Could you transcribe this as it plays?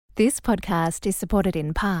This podcast is supported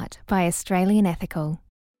in part by Australian Ethical.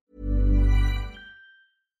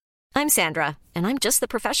 I'm Sandra, and I'm just the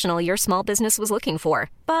professional your small business was looking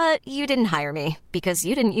for. But you didn't hire me because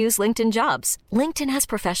you didn't use LinkedIn Jobs. LinkedIn has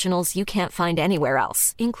professionals you can't find anywhere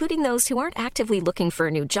else, including those who aren't actively looking for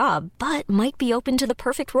a new job, but might be open to the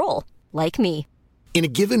perfect role, like me. In a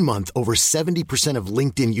given month, over 70% of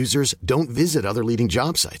LinkedIn users don't visit other leading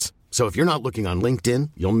job sites. So if you're not looking on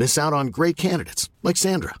LinkedIn, you'll miss out on great candidates like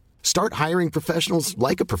Sandra. Start hiring professionals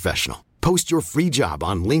like a professional. Post your free job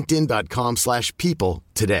on linkedin.com/people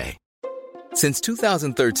today. Since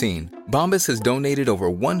 2013, Bombas has donated over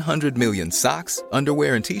 100 million socks,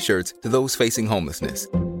 underwear, and T-shirts to those facing homelessness.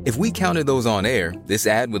 If we counted those on air, this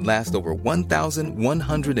ad would last over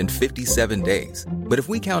 1,157 days. But if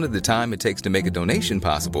we counted the time it takes to make a donation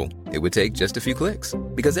possible, it would take just a few clicks.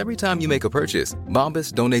 Because every time you make a purchase,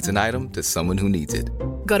 Bombas donates an item to someone who needs it.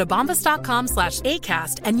 Go to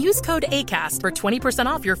bombas.com/ACAST and use code ACAST for 20%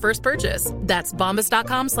 off your first purchase. That's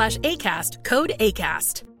bombas.com/ACAST, code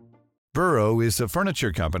ACAST. Burrow is a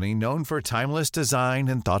furniture company known for timeless design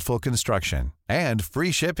and thoughtful construction and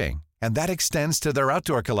free shipping, and that extends to their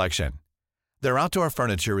outdoor collection. Their outdoor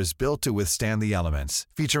furniture is built to withstand the elements,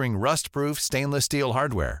 featuring rust-proof stainless steel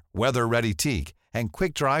hardware, weather-ready teak, and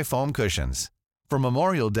quick-dry foam cushions. For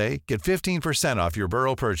Memorial Day, get 15% off your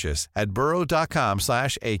Burrow purchase at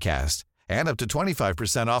burrow.com/ACAST and up to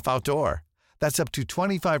 25% off outdoor. That's up to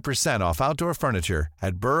 25% off outdoor furniture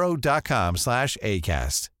at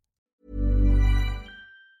burrow.com/ACAST.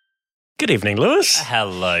 Good evening, Lewis.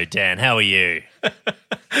 Hello, Dan. How are you?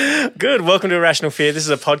 Good. Welcome to Irrational Fear. This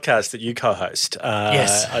is a podcast that you co-host.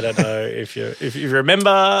 Yes. I don't know if you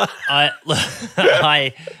remember. I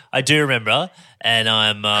do remember, and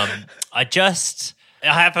I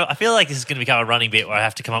feel like this is going to become a running bit where I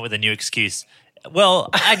have to come up with a new excuse. Well,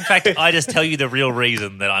 in fact, I just tell you the real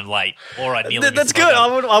reason that I'm late, or I nearly. That's good.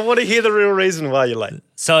 I want to hear the real reason why you're late.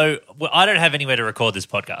 So I don't have anywhere to record this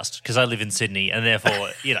podcast because I live in Sydney, and therefore,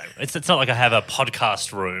 it's not like I have a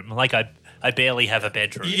podcast room. Like I barely have a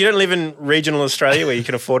bedroom. You don't live in regional Australia where you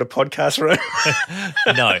can afford a podcast room?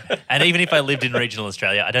 No. And even if I lived in regional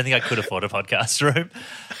Australia, I don't think I could afford a podcast room.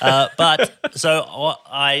 But so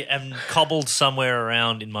I am cobbled somewhere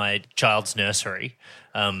around in my child's nursery.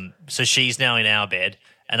 So she's now in our bed,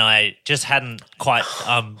 and I just hadn't quite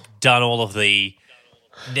done all of the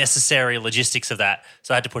necessary logistics of that.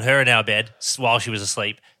 So I had to put her in our bed while she was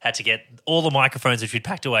asleep, had to get all the microphones which we'd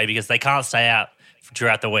packed away because they can't stay out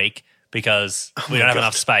throughout the week because we don't have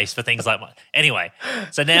enough space for things like anyway.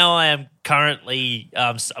 So now I am currently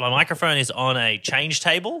my microphone is on a change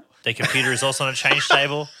table. The computer is also on a change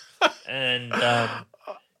table, and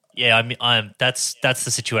that's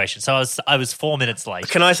the situation. So I was 4 minutes late.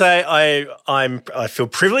 Can I say I feel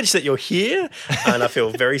privileged that you're here, and I feel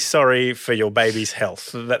very sorry for your baby's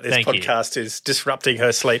health, that this podcast is disrupting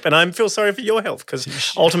her sleep. And I feel sorry for your health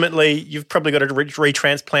because ultimately you've probably got to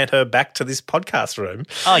retransplant her back to this podcast room.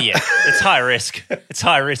 Oh yeah, it's high risk. It's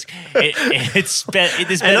high risk. This better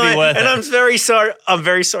be worth it. And I'm very sorry. I'm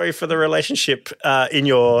very sorry for the relationship in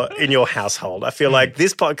your household. I feel like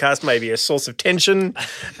this podcast may be a source of tension.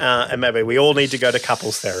 And maybe we all need to go to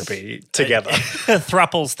couples therapy together.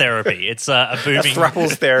 Thrupples therapy. It's a booming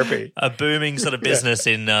thrupples therapy. A booming sort of business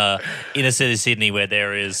in inner city Sydney where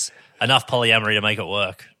there is enough polyamory to make it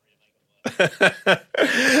work.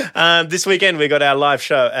 This weekend we got our live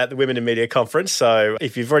show at the Women in Media Conference, so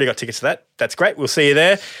if you've already got tickets to that, that's great. We'll see you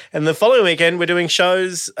there. And the following weekend we're doing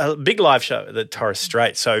a big live show at the Torres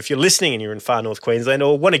Strait. So if you're listening and you're in far north Queensland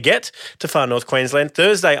or want to get to far north Queensland,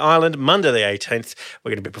 Thursday Island, Monday the 18th,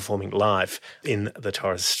 we're going to be performing live in the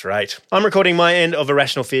Torres Strait. I'm recording my end of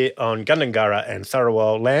Irrational Fear on Gundungurra and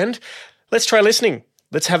Tharawal land. Let's try listening.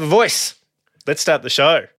 Let's have a voice. Let's start the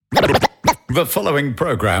show. The following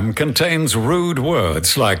program contains rude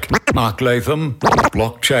words like Mark Latham,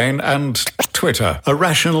 blockchain, and Twitter.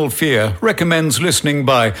 Irrational Fear recommends listening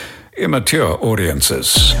by immature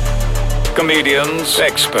audiences. Comedians,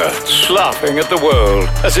 experts, laughing at the world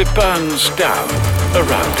as it burns down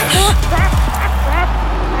around us.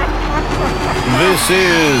 This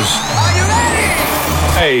is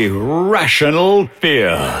Irrational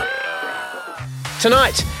Fear.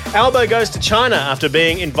 Tonight, Albo goes to China after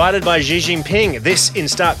being invited by Xi Jinping. This in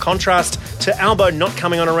stark contrast to Albo not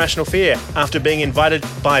coming on Irrational Fear after being invited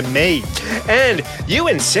by me. And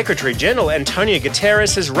UN Secretary General Antonio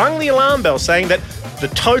Guterres has rung the alarm bell saying that The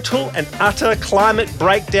total and utter climate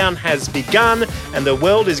breakdown has begun, and the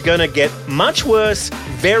world is going to get much worse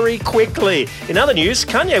very quickly. In other news,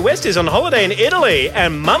 Kanye West is on holiday in Italy,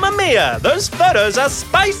 and mamma mia, those photos are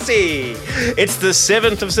spicy. It's the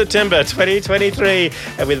 7th of September 2023,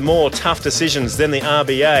 and with more tough decisions than the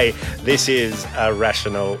RBA, this is A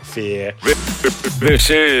Rational Fear. This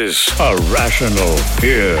is A Rational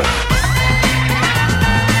Fear.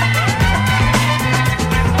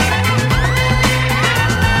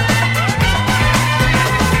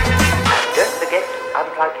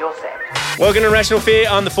 Welcome to Rational Fear.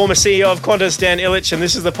 I'm the former CEO of Qantas, Dan Ilic, and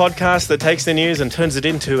this is the podcast that takes the news and turns it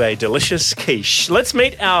into a delicious quiche. Let's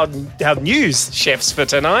meet our news chefs for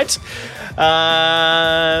tonight.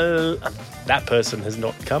 That person has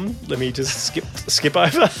not come. Let me just skip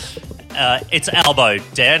over. It's Albo,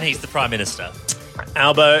 Dan. He's the Prime Minister.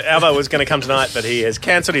 Albo was going to come tonight, but he has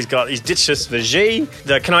cancelled. He's ditched us for G.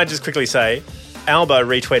 Can I just quickly say, Albo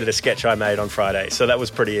retweeted a sketch I made on Friday, so that was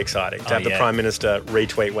pretty exciting to have the Prime Minister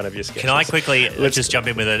retweet one of your sketches. Can I quickly just jump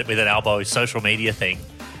in with an Albo social media thing?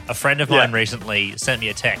 A friend of mine recently sent me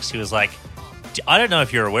a text. He was like, I don't know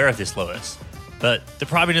if you're aware of this, Lewis, but the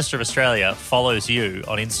Prime Minister of Australia follows you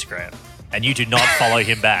on Instagram, and you do not follow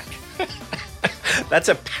him back. That's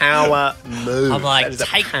a power move. I'm like,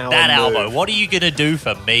 take that, Albo. What are you going to do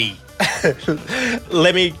for me?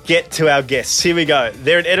 Let me get to our guests. Here we go.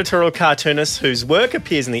 They're an editorial cartoonist whose work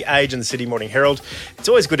appears in The Age and the Sydney Morning Herald. It's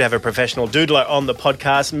always good to have a professional doodler on the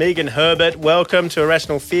podcast. Megan Herbert, welcome to A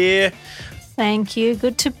Rational Fear. Thank you.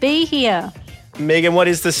 Good to be here. Megan, what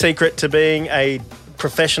is the secret to being a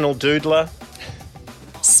professional doodler?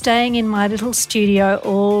 Staying in my little studio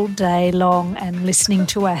all day long and listening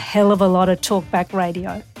to a hell of a lot of talkback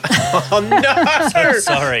radio. Oh, no. So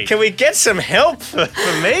sorry. Can we get some help for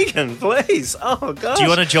Megan, please? Oh, gosh. Do you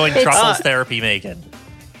want to join Truffles Therapy, Megan?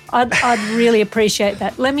 I'd really appreciate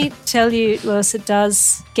that. Let me tell you, Lewis, it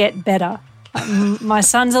does get better. My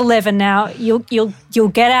son's 11 now. You'll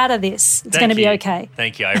get out of this. It's going to be okay.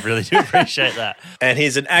 Thank you. I really do appreciate that. And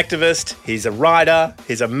he's an activist, he's a writer,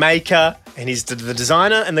 he's a maker, and he's the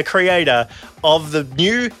designer and the creator of the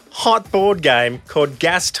new hot board game called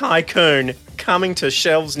Gas Tycoon, coming to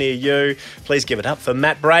shelves near you. Please give it up for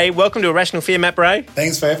Matt Bray. Welcome to A Rational Fear, Matt Bray.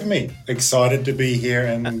 Thanks for having me. Excited to be here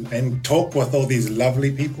and talk with all these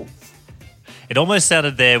lovely people. It almost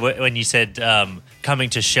sounded there when you said coming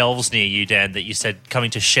to shelves near you, Dan, that you said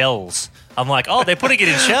coming to shells. I'm like, oh, they're putting it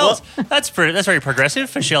in shells. That's very progressive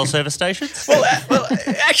for Shell service stations. Well,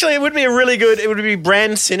 actually, it would be it would be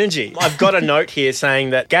brand synergy. I've got a note here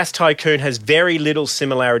saying that Gas Tycoon has very little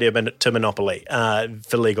similarity to Monopoly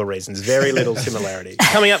for legal reasons. Very little similarity.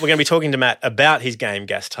 Coming up, we're going to be talking to Matt about his game,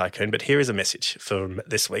 Gas Tycoon, but here is a message from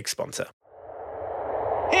this week's sponsor.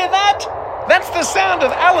 Hear that? That's the sound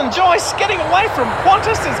of Alan Joyce getting away from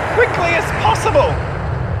Qantas as quickly as possible.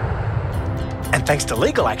 And thanks to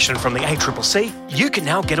legal action from the ACCC, you can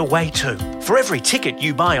now get away too. For every ticket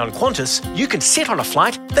you buy on Qantas, you can sit on a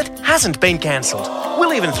flight that hasn't been cancelled.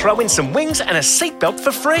 We'll even throw in some wings and a seatbelt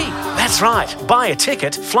for free. That's right, buy a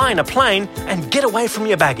ticket, fly in a plane, and get away from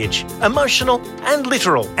your baggage. Emotional and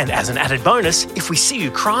literal. And as an added bonus, if we see you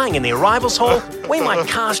crying in the arrivals hall, we might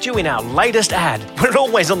cast you in our latest ad. We're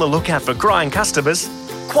always on the lookout for crying customers.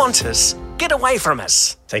 Qantas. Get away from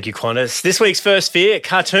us. Thank you, Qantas. This week's first fear,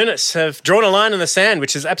 cartoonists have drawn a line in the sand,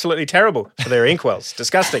 which is absolutely terrible for their inkwells.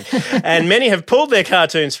 Disgusting. And many have pulled their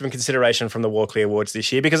cartoons from consideration from the Walkley Awards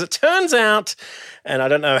this year because it turns out, and I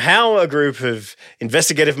don't know how a group of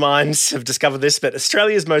investigative minds have discovered this, but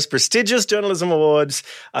Australia's most prestigious journalism awards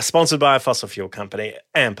are sponsored by a fossil fuel company,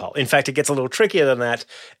 Ampol. In fact, it gets a little trickier than that.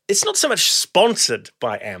 It's not so much sponsored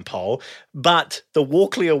by Ampol, but the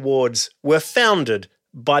Walkley Awards were founded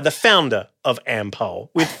by the founder of Ampol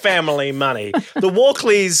with family money. The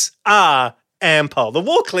Walkleys are Ampol. The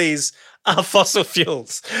Walkleys are fossil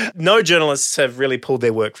fuels. No journalists have really pulled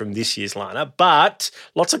their work from this year's lineup, but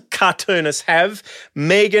lots of cartoonists have.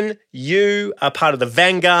 Megan, you are part of the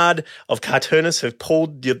vanguard of cartoonists who have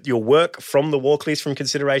pulled your work from the Walkleys from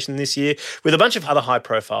consideration this year with a bunch of other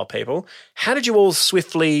high-profile people. How did you all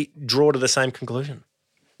swiftly draw to the same conclusion?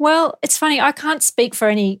 Well, it's funny, I can't speak for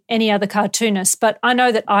any other cartoonists, but I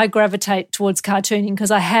know that I gravitate towards cartooning because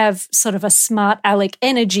I have sort of a smart aleck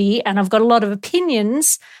energy and I've got a lot of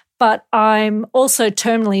opinions, but I'm also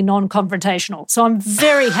terminally non-confrontational. So I'm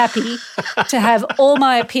very happy to have all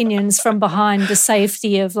my opinions from behind the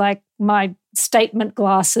safety of like my statement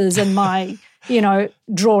glasses and my,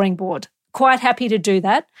 drawing board. Quite happy to do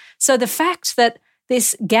that. So the fact that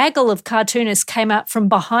this gaggle of cartoonists came out from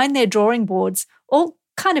behind their drawing boards, all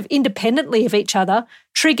kind of independently of each other,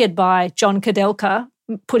 triggered by John Kudelka,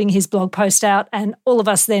 putting his blog post out, and all of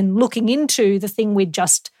us then looking into the thing we'd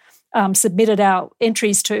just submitted our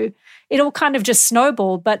entries to, it all kind of just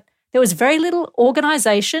snowballed. But there was very little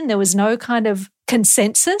organisation. There was no kind of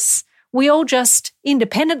consensus. We all just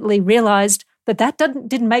independently realised that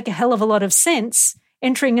didn't make a hell of a lot of sense,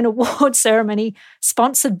 entering an award ceremony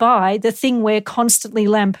sponsored by the thing we're constantly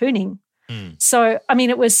lampooning. So, I mean,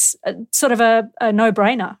 it was sort of a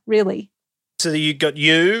no-brainer, really. So you got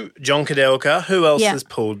John Kudelka. Who else has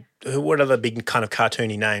pulled? What other big kind of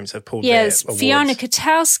cartoony names have pulled their awards? Fiona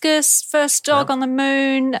Katauskas, First Dog on the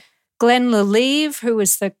Moon. Glenn Lelieve, who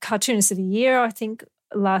was the Cartoonist of the Year, I think,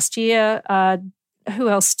 last year. Who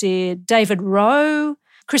else did? David Rowe,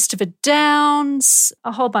 Christopher Downs,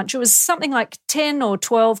 a whole bunch. It was something like 10 or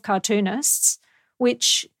 12 cartoonists,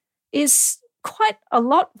 which is quite a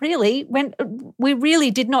lot, really, when we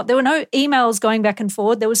really did not. There were no emails going back and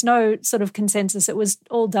forward. There was no sort of consensus. It was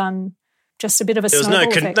all done just a bit of a snowball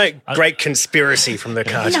effect. There was no great conspiracy from the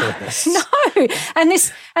cartoonists. No. And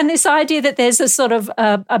this idea that there's a sort of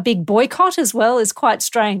a big boycott as well is quite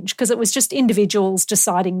strange, because it was just individuals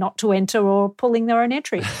deciding not to enter or pulling their own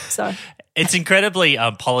entry. So it's incredibly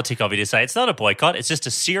politic of you to say it's not a boycott. It's just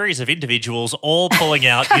a series of individuals all pulling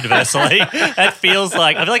out universally. I feel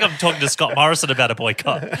like I'm talking to Scott Morrison about a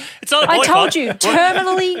boycott. It's not a boycott. I told you,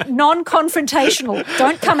 terminally non-confrontational.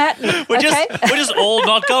 Don't come at me. We're just all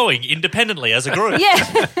not going independently as a group.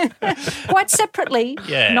 Yeah, quite separately,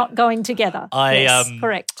 not going together.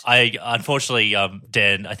 Correct. I unfortunately,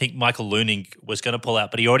 Dan, I think Michael Looning was going to pull out,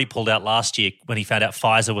 but he already pulled out last year when he found out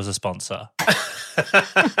Pfizer was a sponsor.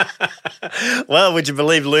 Well, would you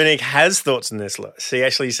believe Looning has thoughts on this, Lewis? He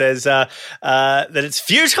actually says that it's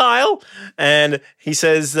futile, and he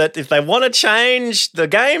says that if they want to change the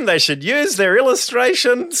game, they should use their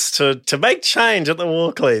illustrations to make change at the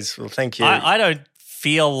Walkleys. Well, thank you. I don't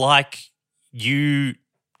feel like you,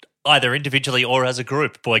 either individually or as a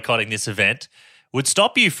group, boycotting this event would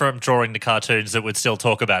stop you from drawing the cartoons that would still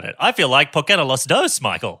talk about it. I feel like ¿Por qué no los dos,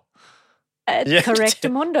 Michael?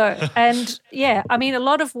 Correctamundo. And I mean, a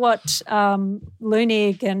lot of what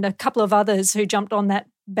Loonig and a couple of others who jumped on that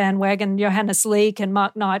bandwagon, Johannes Leek and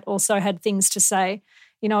Mark Knight, also had things to say.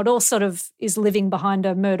 You know, it all sort of is living behind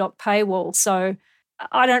a Murdoch paywall. So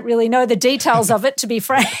I don't really know the details of it, to be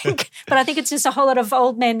frank, but I think it's just a whole lot of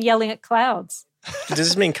old men yelling at clouds. Does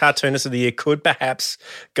this mean Cartoonist of the Year could perhaps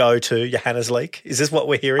go to Johannes Leek? Is this what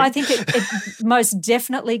we're hearing? I think it most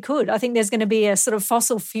definitely could. I think there's going to be a sort of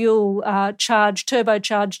fossil fuel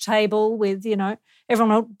turbocharged table with, you know,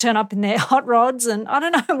 everyone will turn up in their hot rods, and I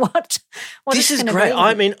don't know what this is great.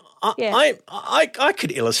 I mean, I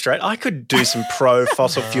could illustrate. I could do some pro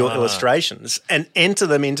fossil fuel illustrations and enter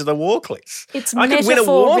them into the Walkleys. I could win a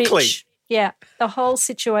Walkley. Yeah, the whole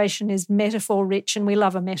situation is metaphor rich, and we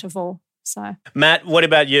love a metaphor. So, Matt, what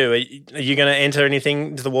about you? Are you going to enter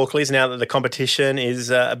anything to the Walkleys now that the competition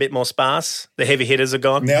is a bit more sparse? The heavy hitters are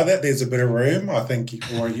gone? Now that there's a bit of room, I think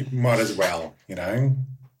you might as well, you know.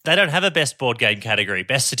 They don't have a best board game category,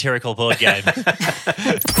 best satirical board game.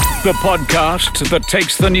 The podcast that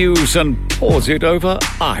takes the news and pours it over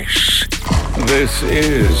ice. This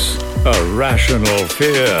is A Rational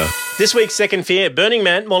Fear. This week's second fear, Burning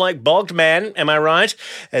Man, more like bogged man, am I right?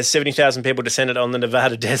 As 70,000 people descended on the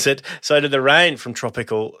Nevada desert, so did the rain from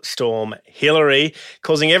Tropical Storm Hillary,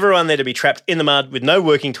 causing everyone there to be trapped in the mud with no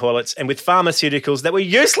working toilets and with pharmaceuticals that were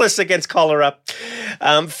useless against cholera.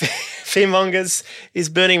 Fearmongers, is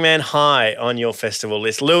Burning Man high on your festival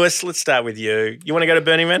list? Lewis, let's start with you. You want to go to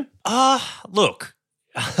Burning Man? Look,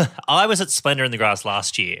 I was at Splendor in the Grass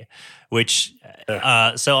last year, which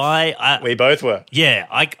we both were. Yeah,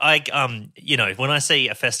 I you know, when I see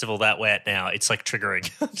a festival that wet now, it's like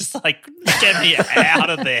triggering. Just like, get me out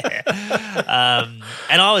of there.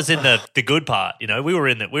 And I was in the good part. You know, we were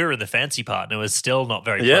in the fancy part, and it was still not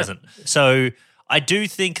very pleasant. So I do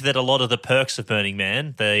think that a lot of the perks of Burning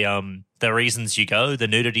Man, the reasons you go, the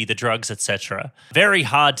nudity, the drugs, etc., very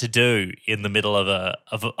hard to do in the middle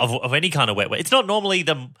of any kind of wet. It's not normally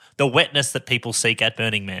the wetness that people seek at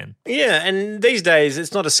Burning Man. Yeah, and these days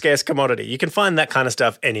it's not a scarce commodity. You can find that kind of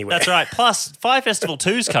stuff anywhere. That's right. Plus, Fire Festival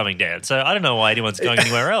 2's coming down, so I don't know why anyone's going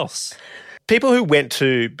anywhere else. People who went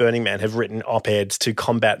to Burning Man have written op-eds to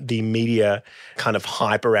combat the media kind of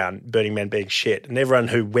hype around Burning Man being shit. And everyone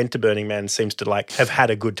who went to Burning Man seems to have had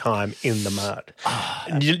a good time in the mud.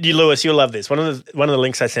 You Lewis, you'll love this. One of the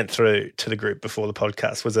links I sent through to the group before the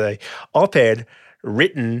podcast was a op-ed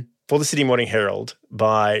written for the Sydney Morning Herald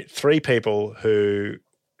by three people who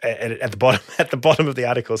at the bottom of the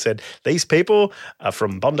article said, these people are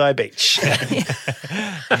from Bondi Beach.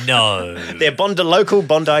 No. They're local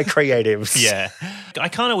Bondi creatives. Yeah. I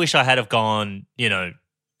kind of wish I had have gone, you know,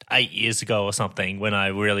 8 years ago or something when I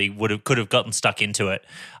really could have gotten stuck into it.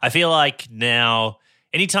 I feel like now,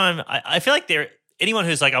 anytime I feel like anyone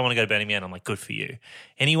who's like, I want to go to Burning Man, I'm like, good for you.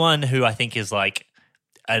 Anyone who I think is like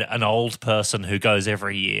an old person who goes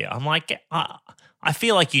every year, I'm like, I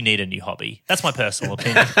feel like you need a new hobby. That's my personal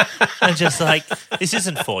opinion. I'm just like, this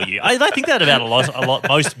isn't for you. I think that about a lot,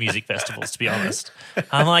 most music festivals, to be honest.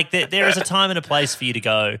 I'm like, there is a time and a place for you to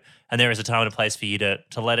go, and there is a time and a place for you to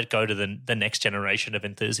let it go to the next generation of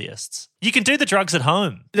enthusiasts. You can do the drugs at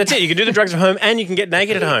home. That's it. You can do the drugs at home, and you can get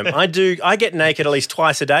naked at home. I get naked at least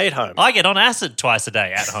twice a day at home. I get on acid twice a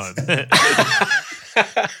day at home.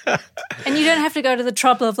 And you don't have to go to the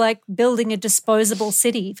trouble of like building a disposable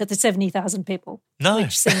city for the 70,000 people. No.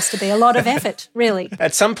 Which seems to be a lot of effort, really.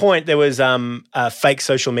 At some point, there was fake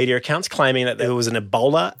social media accounts claiming that there was an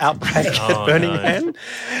Ebola outbreak at Burning Man,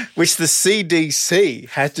 which the CDC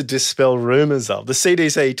had to dispel rumours of. The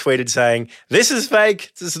CDC tweeted saying, this is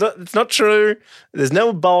fake, it's not true, there's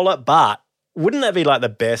no Ebola, but wouldn't that be like the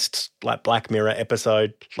best like Black Mirror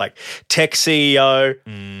episode? Like tech CEO,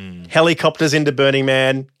 helicopters into Burning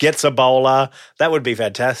Man, gets Ebola. That would be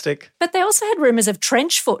fantastic. But they also had rumours of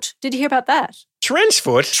trench foot. Did you hear about that? Trench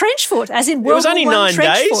foot? Trench foot, as in World It was only War I 9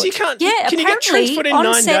 trench days? foot. You can't, yeah, can you get trench foot in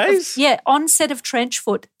 9 days? Onset of trench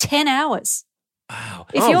foot, 10 hours. Wow.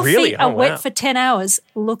 If your feet are wet for 10 hours,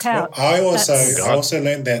 look out. Well, I also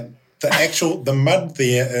learned that the mud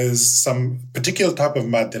there is some particular type of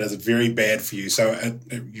mud that is very bad for you. So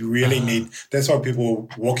you really need, that's why people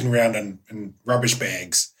are walking around in rubbish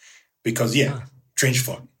bags because, trench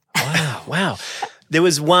foot. Wow. There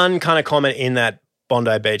was one kind of comment in that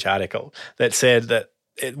Bondi Beach article that said that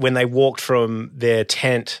when they walked from their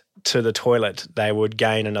tent to the toilet, they would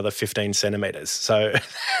gain another 15 centimetres. So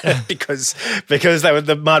because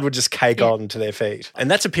the mud would just cake on to their feet.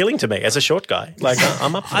 And that's appealing to me as a short guy. Like,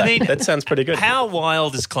 I'm up for that. I mean, that sounds pretty good. How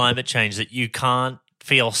wild is climate change that you can't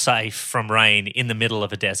feel safe from rain in the middle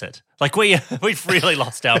of a desert? Like, we've really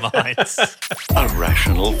lost our minds. A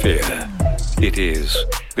rational fear. It is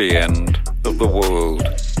the end of the world.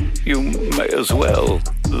 You may as well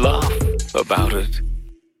laugh about it.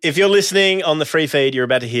 If you're listening on the free feed, you're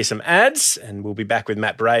about to hear some ads, and we'll be back with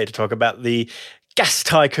Matt Bray to talk about the Gas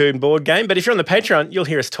Tycoon board game. But if you're on the Patreon, you'll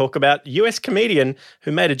hear us talk about US comedian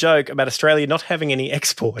who made a joke about Australia not having any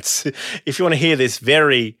exports. If you want to hear this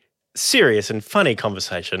very serious and funny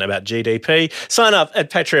conversation about GDP, sign up at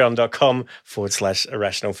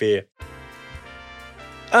patreon.com/irrationalfear.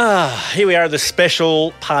 Here we are at the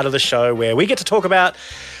special part of the show where we get to talk about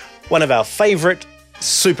one of our favourite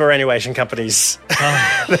superannuation companies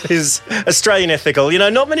that is Australian ethical. You know,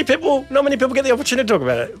 not many people get the opportunity to talk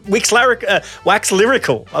about it. Wax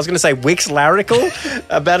Lyrical. I was going to say Wix Lyrical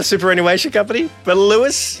about a superannuation company, but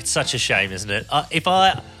Lewis. It's such a shame, isn't it?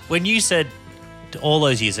 When you said all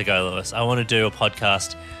those years ago, Lewis, I want to do a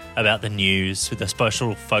podcast about the news with a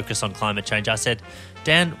special focus on climate change, I said,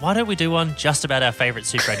 Dan, why don't we do one just about our favourite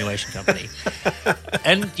superannuation company?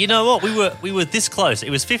 And you know what? We were this close. It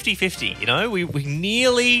was 50-50, you know? We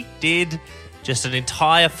nearly did just an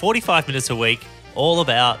entire 45 minutes a week all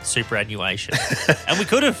about superannuation. And we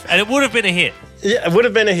could have, and it would have been a hit. Yeah, it would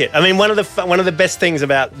have been a hit. I mean, one of the best things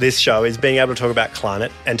about this show is being able to talk about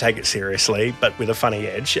climate and take it seriously, but with a funny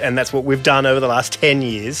edge. And that's what we've done over the last 10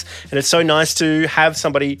 years. And it's so nice to have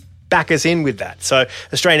somebody back us in with that. So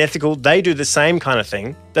Australian Ethical, they do the same kind of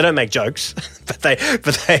thing. They don't make jokes, but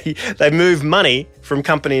they move money from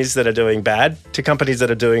companies that are doing bad to companies that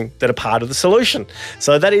are part of the solution.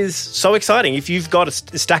 So that is so exciting. If you've got a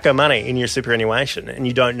stack of money in your superannuation and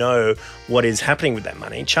you don't know what is happening with that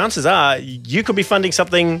money, chances are you could be funding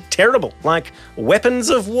something terrible like weapons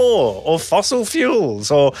of war or fossil fuels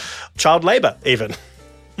or child labour even.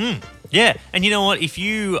 Yeah, and you know what? If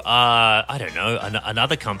you are, I don't know,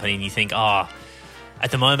 another company and you think, at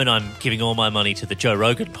the moment I'm giving all my money to the Joe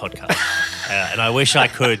Rogan podcast and I wish I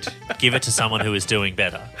could give it to someone who is doing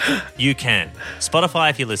better, you can. Spotify,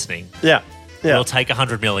 if you're listening. Yeah. We'll take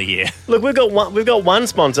 100 mil a year. Look, we've got one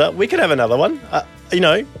sponsor. We could have another one.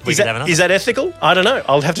 Is that ethical? I don't know.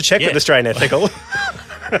 I'll have to check with Australian Ethical.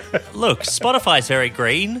 Look, Spotify is very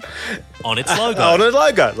green on its logo. On its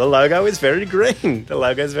logo. The logo is very green.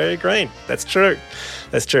 That's true.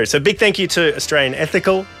 So big thank you to Australian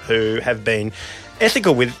Ethical, who have been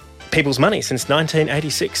ethical with people's money since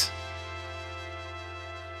 1986.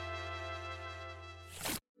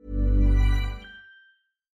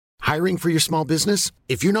 Hiring for your small business?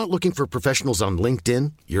 If you're not looking for professionals on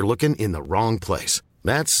LinkedIn, you're looking in the wrong place.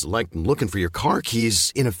 That's like looking for your car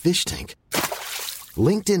keys in a fish tank.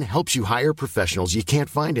 LinkedIn helps you hire professionals you can't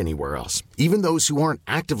find anywhere else, even those who aren't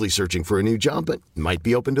actively searching for a new job but might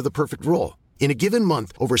be open to the perfect role. In a given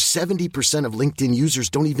month, over 70% of LinkedIn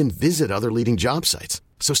users don't even visit other leading job sites.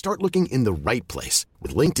 So start looking in the right place.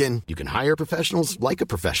 With LinkedIn, you can hire professionals like a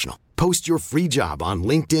professional. Post your free job on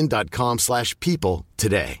linkedin.com/people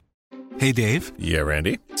today. Hey, Dave. Yeah,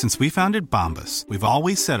 Randy. Since we founded Bombas, we've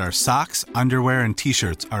always said our socks, underwear, and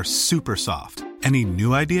T-shirts are super soft. Any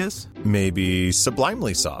new ideas? Maybe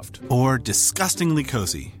sublimely soft. Or disgustingly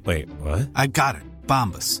cozy. Wait, what? I got it.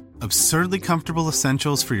 Bombas. Absurdly comfortable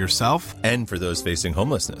essentials for yourself and for those facing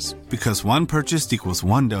homelessness. Because one purchased equals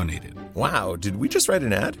one donated. Wow, did we just write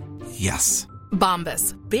an ad? Yes.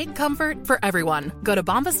 Bombas. Big comfort for everyone. Go to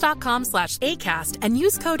bombas.com/ACAST and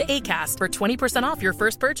use code ACAST for 20% off your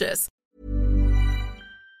first purchase.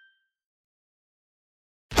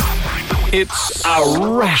 It's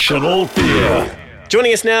Irrational Fear.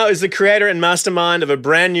 Joining us now is the creator and mastermind of a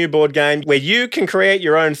brand new board game where you can create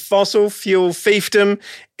your own fossil fuel fiefdom.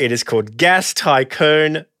 It is called Gas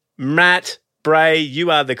Tycoon. Matt Bray, you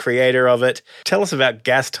are the creator of it. Tell us about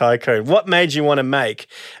Gas Tycoon. What made you want to make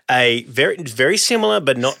a very, very similar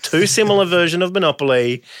but not too similar version of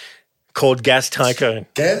Monopoly called Gas Tycoon?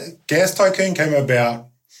 Gas Tycoon came about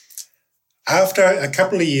after a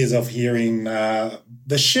couple of years of hearing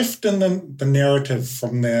the shift in the narrative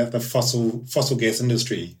from the fossil gas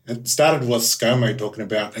industry. It started with ScoMo talking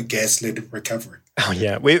about a gas-led recovery. Oh,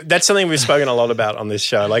 yeah. That's something we've spoken a lot about on this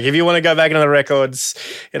show. Like, if you want to go back into the records,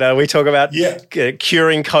 we talk about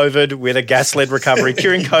curing COVID with a gas-led recovery,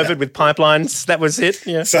 curing COVID with pipelines. That was it.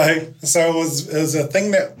 Yeah. So it was a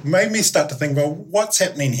thing that made me start to think, well, what's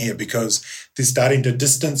happening here? Because they're starting to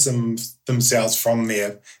distance themselves from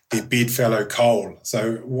their bedfellow coal.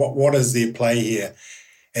 So what is their play here?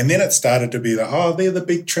 And then it started to be like, they're the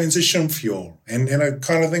big transition fuel. And I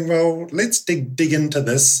kind of think, well, let's dig into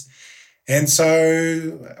this. And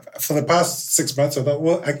so for the past 6 months, I thought,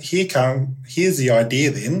 well, here's the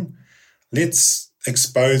idea then. Let's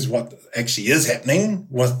expose what actually is happening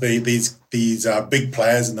with these big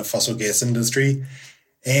players in the fossil gas industry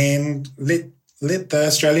and let the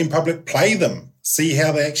Australian public play them, see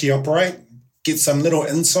how they actually operate, get some little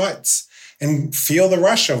insights and feel the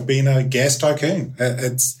rush of being a gas tycoon.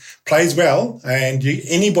 It plays well, and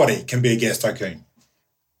anybody can be a gas tycoon.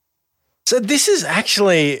 So this is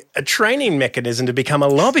actually a training mechanism to become a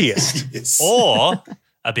lobbyist. Yes. Or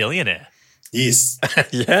a billionaire. Yes.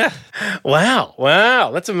 Yeah. Wow.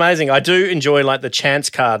 That's amazing. I do enjoy the chance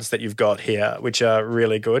cards that you've got here, which are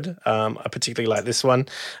really good. I particularly like this one,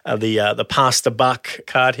 the pass the buck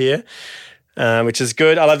card here. Which is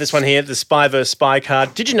good. I love this one here, the Spy vs. Spy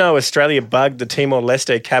card. Did you know Australia bugged the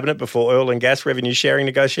Timor-Leste cabinet before oil and gas revenue sharing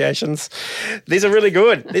negotiations? These are really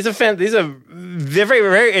good. They're very,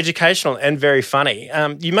 very educational and very funny.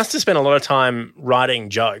 You must have spent a lot of time writing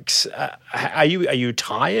jokes. Are you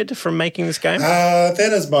tired from making this game? That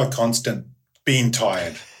is my constant, being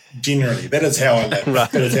tired. Generally, that is how I live.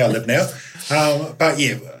 Right. That is how I live now. But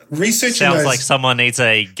yeah. Researching sounds like someone needs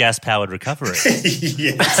a gas-powered recovery.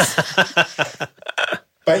 Yes.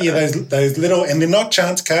 But yeah, those little, and they're not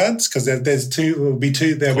chance cards because there'll be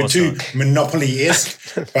two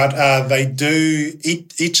Monopoly-esque, but they do,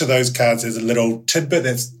 each of those cards has a little tidbit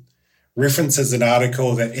that references an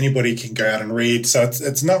article that anybody can go out and read. So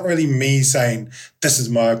it's not really me saying, this is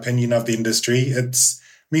my opinion of the industry. It's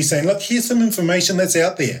me saying, look, here's some information that's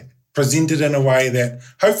out there, presented in a way that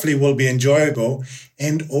hopefully will be enjoyable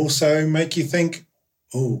and also make you think,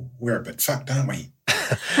 oh, we're a bit fucked, aren't we?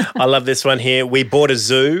 I love this one here. We bought a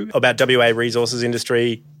zoo about WA resources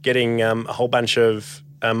industry getting a whole bunch of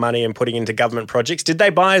money and putting into government projects. Did they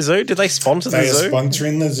buy a zoo? Did they sponsor the zoo? They are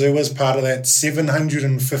sponsoring the zoo as part of that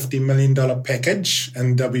 $750 million package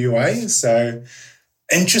in WA. So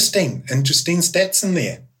interesting stats in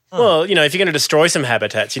there. Well, if you're going to destroy some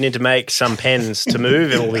habitats, you need to make some pens to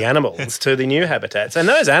move all the animals to the new habitats. And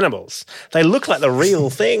those animals, they look like the real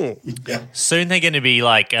thing. Yeah. Soon they're going to be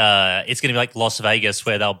like, it's going to be like Las Vegas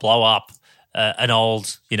where they'll blow up an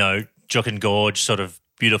old, Jock and Gorge sort of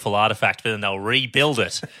beautiful artifact, but then they'll rebuild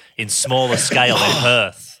it in smaller scale in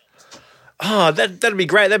Perth. Oh, that'd be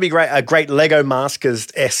great. That'd be great. A great Lego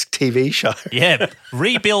Masters-esque TV show. Yeah,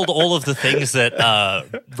 rebuild all of the things that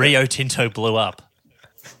Rio Tinto blew up.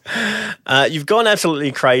 You've gone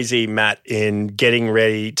absolutely crazy, Matt, in getting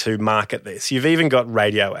ready to market this. You've even got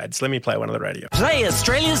radio ads. Let me play one of the radio. Play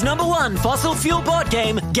Australia's #1 fossil fuel board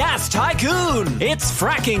game, Gas Tycoon. It's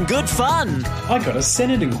fracking good fun. I got a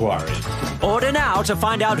Senate inquiry. Order now to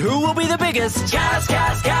find out who will be the biggest. Gas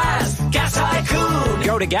Tycoon.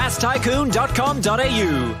 Go to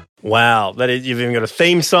gastycoon.com.au. Wow, you've even got a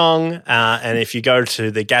theme song, and if you go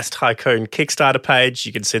to the Gas Tycoon Kickstarter page,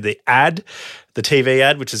 you can see the ad, the TV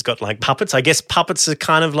ad, which has got like puppets. I guess puppets are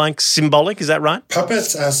kind of like symbolic, is that right?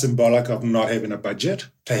 Puppets are symbolic of not having a budget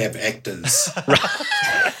to have actors.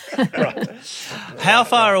 Right. How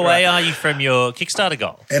far away are you from your Kickstarter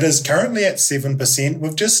goal? It is currently at 7%.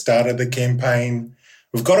 We've just started the campaign.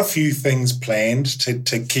 We've got a few things planned to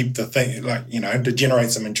keep the thing, to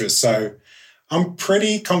generate some interest. So I'm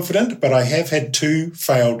pretty confident, but I have had 2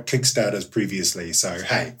 failed Kickstarters previously. So,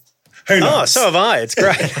 hey, who knows? Oh, so have I. It's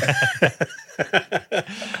great.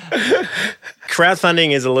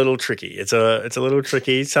 Crowdfunding is a little tricky. It's a little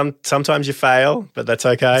tricky. Sometimes you fail, but that's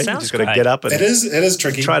okay. You just got to get up and it is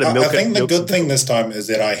tricky. Try to milk I think it. the good thing this time is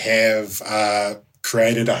that I have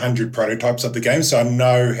created 100 prototypes of the game, so I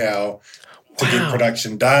know how to get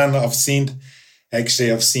production done. I've sent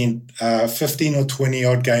 15 or 20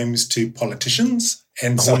 odd games to politicians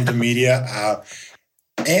and some to media.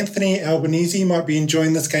 Anthony Albanese might be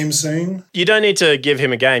enjoying this game soon. You don't need to give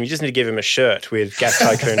him a game. You just need to give him a shirt with Gas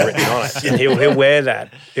Tycoon written on it, and he'll wear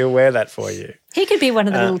that. He'll wear that for you. He could be one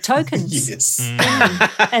of the little tokens. Yes.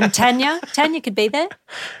 And Tanya could be there.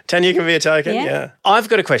 Tanya can be a token, yeah. I've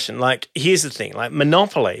got a question. Like, here's the thing. Like,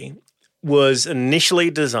 Monopoly was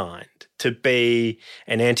initially designed to be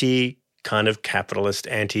an kind of capitalist,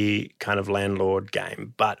 kind of landlord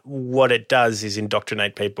game. But what it does is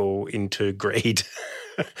indoctrinate people into greed.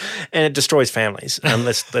 And it destroys families.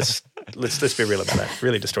 Let's be real about that. It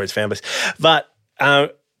really destroys families. But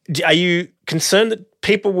are you concerned that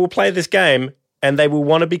people will play this game and they will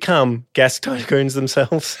want to become gas tycoons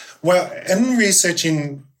themselves? Well, in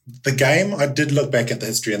researching the game, I did look back at the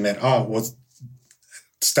history and that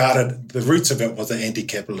the roots of it was an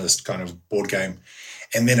anti-capitalist kind of board game.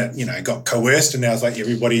 And then it, got coerced, and now it's like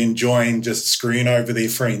everybody enjoying just screwing over their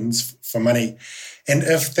friends for money. And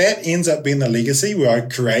if that ends up being the legacy where I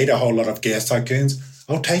create a whole lot of gas tycoons,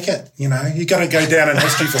 I'll take it. You got to go down in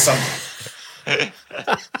history for something.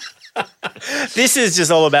 This is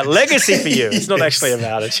just all about legacy for you. It's not actually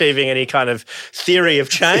about achieving any kind of theory of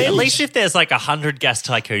change. At least if there's like 100 gas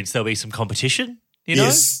tycoons, there'll be some competition.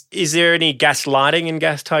 Yes. Is there any gaslighting in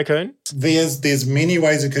Gas Tycoon? There's many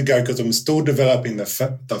ways it could go because I'm still developing the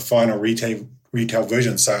final retail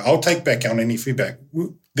version. So I'll take back on any feedback.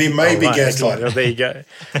 There may be gaslighting. Oh, there you go.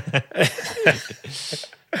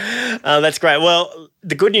 That's great. Well,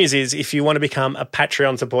 the good news is if you want to become a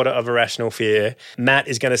Patreon supporter of Irrational Fear, Matt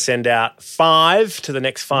is going to send out 5 to the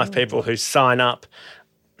next 5 people who sign up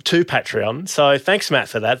to Patreon. So thanks, Matt,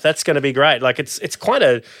 for that. That's going to be great. Like it's quite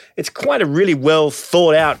a really well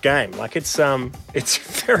thought out game. Like it's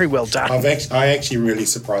very well done. I actually really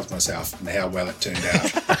surprised myself in how well it turned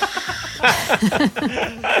out.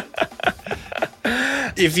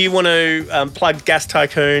 If you want to plug Gas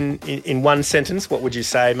Tycoon in one sentence, what would you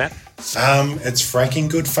say, Matt? It's fracking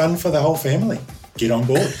good fun for the whole family. Get on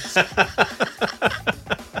board.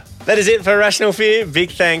 That is it for Irrational Fear.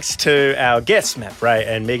 Big thanks to our guests, Matt Bray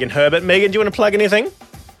and Megan Herbert. Megan, do you want to plug anything?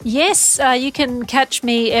 Yes, you can catch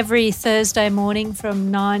me every Thursday morning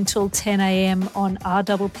from 9 till 10 a.m. on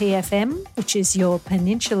RPPFM, which is your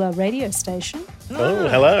Peninsula radio station. Oh,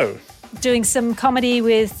 hello. Doing some comedy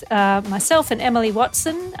with myself and Emily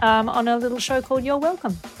Watson on a little show called You're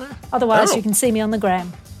Welcome. Otherwise, you can see me on the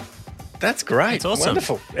gram. That's great. That's awesome.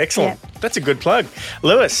 Wonderful. Excellent. Yeah. That's a good plug.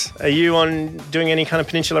 Lewis, are you doing any kind of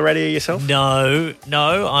Peninsula radio yourself? No,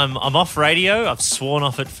 I'm off radio. I've sworn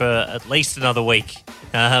off it for at least another week.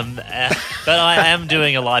 But I am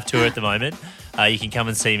doing a live tour at the moment. You can come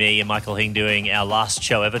and see me and Michael Hing doing our last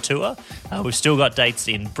show ever tour. We've still got dates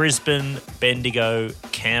in Brisbane, Bendigo,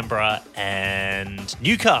 Canberra and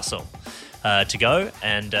Newcastle to go.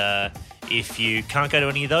 And if you can't go to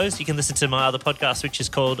any of those, you can listen to my other podcast, which is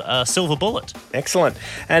called Silver Bullet. Excellent.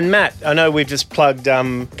 And Matt, I know we've just plugged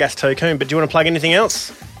Gas Tycoon, but do you want to plug anything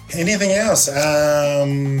else? Anything else?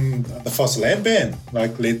 The fossil ad ban.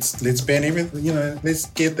 Like, let's ban everything. Let's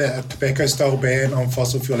get that tobacco style ban on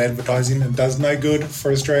fossil fuel advertising. It does no good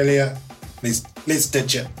for Australia. Let's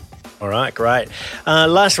ditch it. All right, great.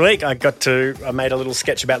 Last week I made a little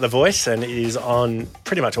sketch about The Voice, and it is on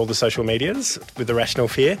pretty much all the social medias with Irrational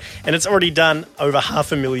Fear, and it's already done over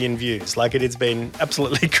 500,000 views. Like, it has been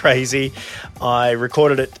absolutely crazy. I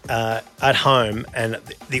recorded it at home, and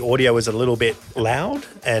the audio was a little bit loud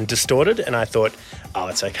and distorted, and I thought, oh,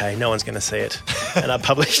 it's okay, no one's going to see it. And I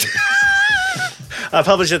published it. I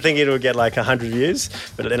published it thinking it would get like 100 views,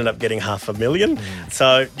 but it ended up getting 500,000.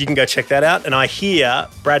 So you can go check that out. And I hear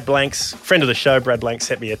Brad Blank's, friend of the show, Brad Blank,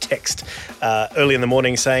 sent me a text early in the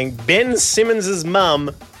morning saying Ben Simmons'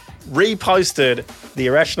 mum reposted the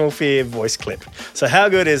Irrational Fear voice clip. So how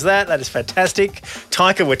good is that? That is fantastic.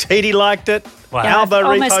 Taika Waititi liked it. Wow. Yeah, Alba I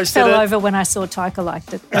almost reposted fell it. over when I saw Taika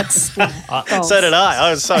liked it. That's goals. So did I.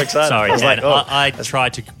 I was so excited. Sorry, I was Dan. like, oh. I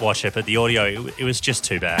tried to watch it, but the audio, it was just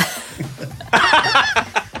too bad.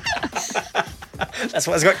 That's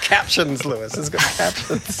why it's got captions, Lewis. It's got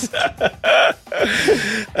captions.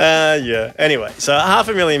 Yeah. Anyway, so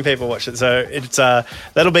 500,000 people watched it. So it's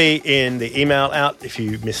that'll be in the email out. If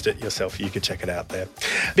you missed it yourself, you could check it out there.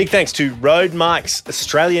 Big thanks to Road Mike's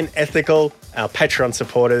Australian Ethical, our Patreon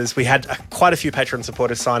supporters. We had quite a few Patreon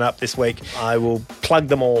supporters sign up this week. I will plug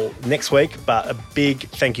them all next week, but a big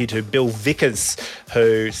thank you to Bill Vickers,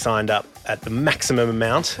 who signed up at the maximum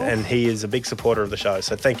amount, and he is a big supporter of the show.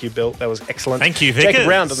 So thank you, Bill. That was excellent. Thank you, Vickers. Jacob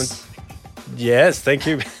Round. Yes, thank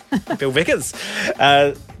you, Bill Vickers.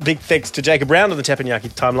 Big thanks to Jacob Brown on the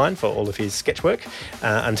Teppanyaki timeline for all of his sketch work.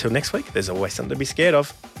 Until next week, there's always something to be scared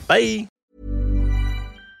of. Bye.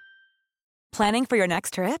 Planning for your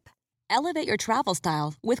next trip? Elevate your travel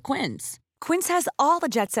style with Quince. Quince has all the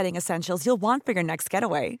jet-setting essentials you'll want for your next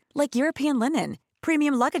getaway, like European linen,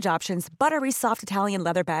 premium luggage options, buttery soft Italian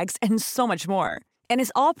leather bags, and so much more. And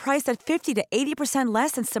is all priced at 50 to 80%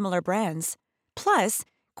 less than similar brands. Plus,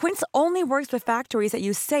 Quince only works with factories that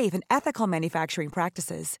use safe and ethical manufacturing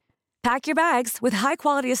practices. Pack your bags with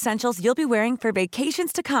high-quality essentials you'll be wearing for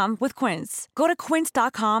vacations to come with Quince. Go to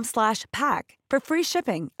quince.com/pack for free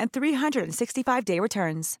shipping and 365-day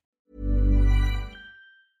returns.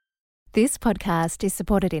 This podcast is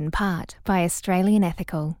supported in part by Australian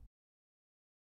Ethical.